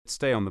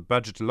stay on the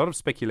budget. A lot of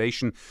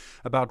speculation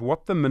about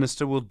what the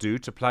minister will do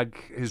to plug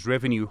his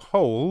revenue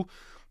hole.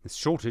 This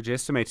shortage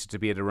estimated to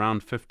be at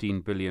around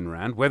 15 billion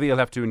rand, whether he'll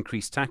have to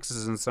increase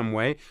taxes in some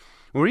way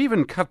or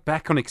even cut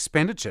back on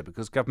expenditure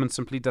because government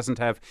simply doesn't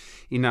have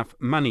enough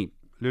money.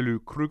 Lulu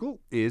Krugel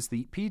is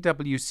the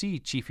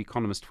PwC chief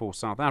economist for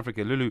South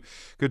Africa. Lulu,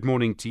 good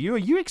morning to you. Are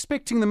you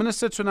expecting the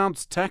minister to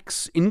announce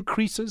tax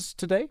increases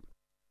today?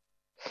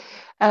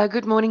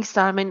 Good morning,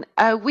 Simon.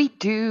 We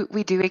do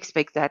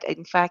expect that.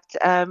 In fact,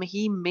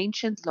 he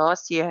mentioned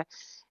last year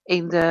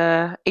in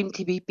the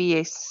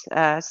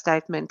MTBPS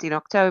statement in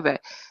October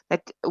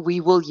that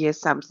we will hear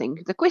something.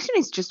 The question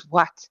is just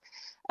what.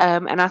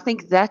 And I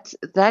think that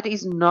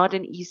is not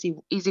an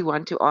easy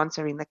one to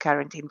answer in the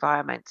current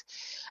environment,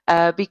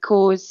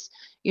 because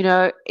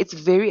it's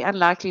very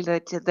unlikely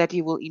that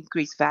he will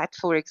increase VAT,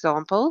 for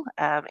example.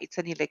 It's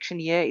an election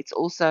year. It's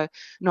also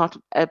not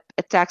a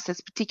tax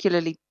that's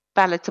particularly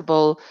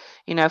palatable,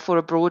 for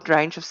a broad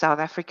range of South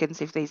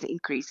Africans if there's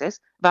increases.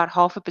 About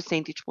 0.5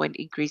 percentage point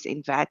increase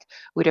in VAT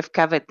would have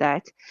covered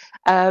that.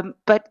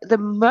 But the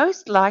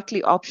most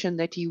likely option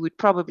that you would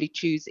probably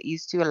choose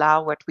is to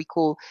allow what we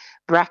call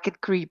bracket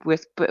creep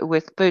with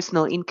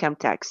personal income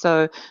tax.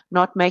 So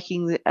not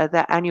making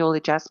the annual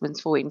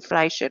adjustments for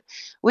inflation,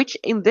 which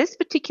in this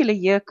particular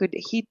year could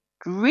hit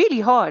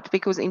really hard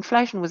because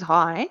inflation was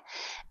high,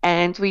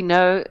 and we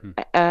know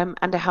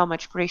under how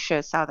much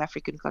pressure South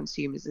African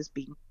consumers has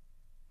been.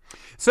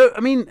 So,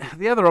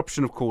 the other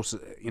option, of course,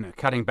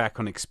 cutting back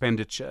on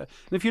expenditure.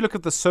 And if you look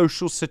at the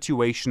social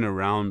situation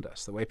around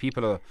us, the way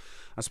people are,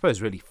 I suppose,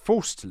 really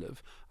forced to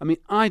live,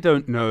 I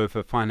don't know if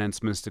a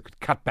finance minister could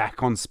cut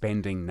back on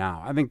spending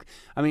now.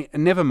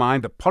 Never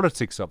mind the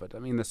politics of it.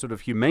 The sort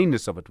of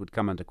humaneness of it would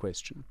come under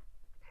question.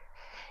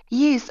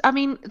 Yes,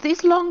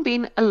 there's long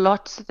been a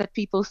lot that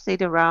people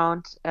said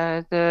around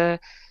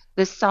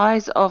the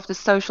size of the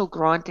social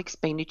grant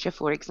expenditure,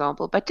 for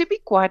example. But to be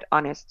quite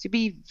honest, to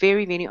be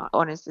very, very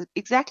honest,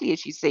 exactly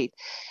as you said,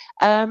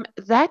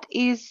 that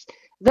is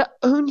the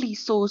only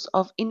source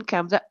of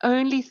income, the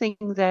only thing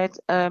that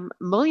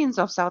millions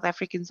of South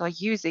Africans are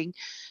using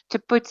to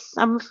put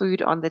some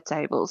food on the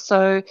table.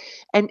 So,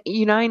 and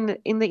in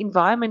the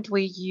environment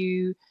where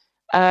you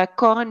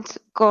can't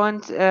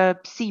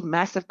see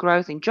massive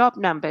growth in job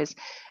numbers,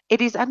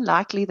 it is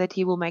unlikely that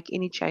he will make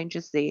any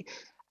changes there.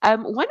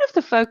 One of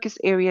the focus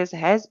areas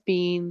has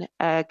been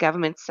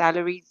government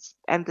salaries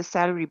and the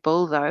salary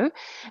bill, though,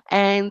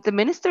 and the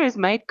minister has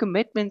made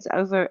commitments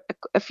over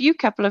a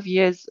couple of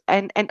years,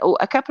 and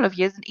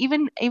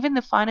even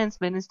the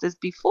finance ministers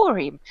before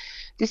him,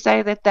 to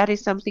say that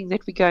is something that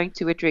we're going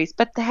to address,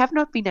 but they have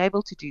not been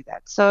able to do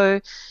that.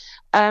 So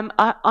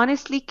I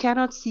honestly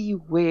cannot see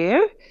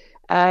where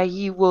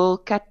he will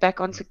cut back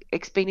on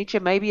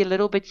expenditure, maybe a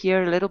little bit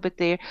here, a little bit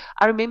there.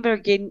 I remember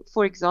again,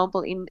 for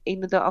example, in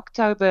the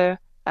October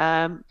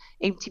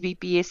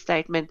MTBPS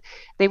statement,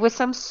 there were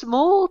some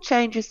small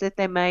changes that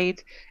they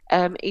made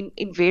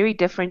in very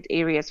different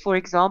areas. For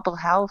example,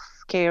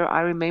 healthcare,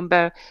 I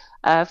remember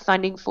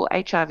funding for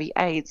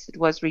HIV/AIDS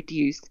was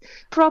reduced,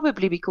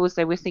 probably because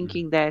they were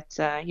thinking that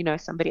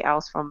somebody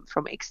else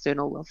from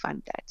external will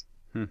fund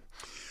that.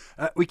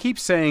 We keep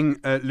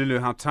saying, Lulu,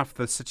 how tough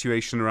the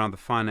situation around the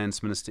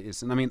finance minister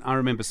is. And I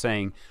remember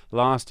saying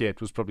last year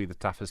it was probably the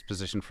toughest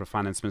position for a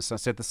finance minister. I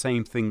said the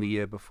same thing the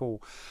year before.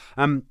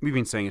 We've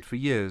been saying it for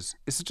years.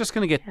 It's just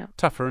going to get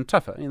tougher and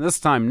tougher. This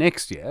time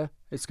next year,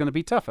 it's going to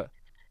be tougher.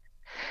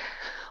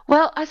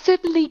 Well, I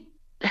certainly,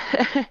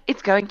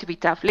 it's going to be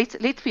tough.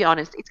 Let's be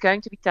honest. It's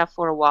going to be tough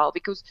for a while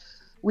because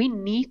we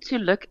need to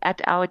look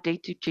at our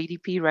debt to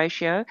GDP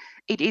ratio.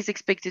 It is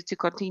expected to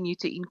continue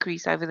to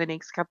increase over the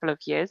next couple of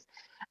years.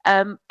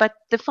 But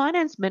the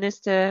finance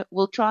minister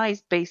will try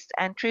his best,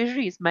 and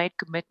Treasury has made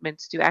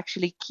commitments to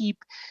actually keep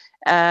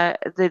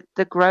the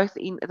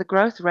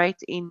growth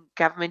rate in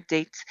government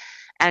debt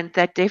and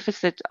that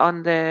deficit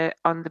on the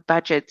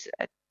budget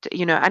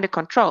under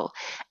control.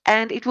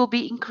 And it will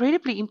be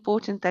incredibly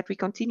important that we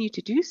continue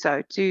to do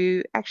so,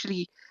 to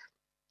actually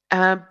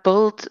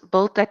build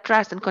that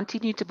trust and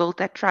continue to build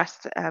that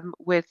trust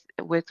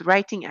with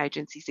rating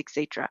agencies,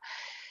 etc.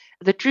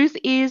 The truth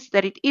is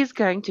that it is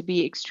going to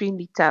be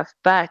extremely tough,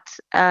 but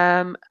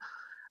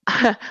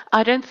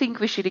I don't think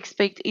we should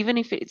expect, even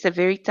if it's a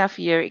very tough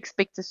year,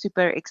 expect a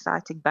super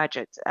exciting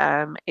budget.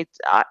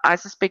 I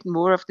suspect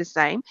more of the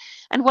same.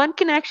 And one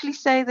can actually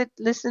say that,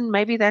 listen,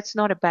 maybe that's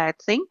not a bad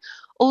thing.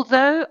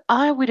 Although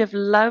I would have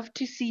loved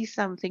to see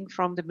something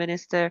from the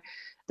minister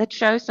that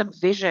shows some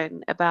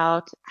vision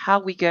about how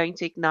we're going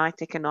to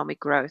ignite economic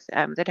growth,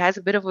 that has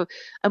a bit of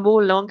a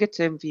more longer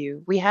term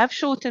view. We have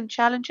short term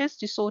challenges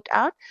to sort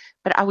out,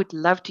 but I would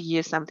love to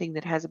hear something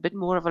that has a bit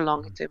more of a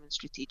longer term and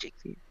strategic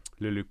view.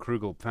 Lulu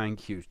Krugel,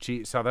 thank you.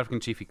 South African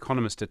Chief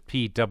Economist at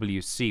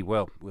PwC.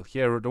 Well, we'll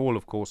hear it all,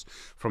 of course,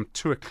 from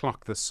 2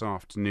 o'clock this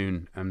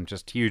afternoon.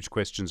 Just huge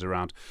questions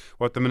around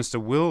what the minister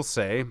will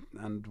say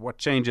and what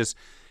changes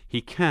he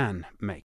can make.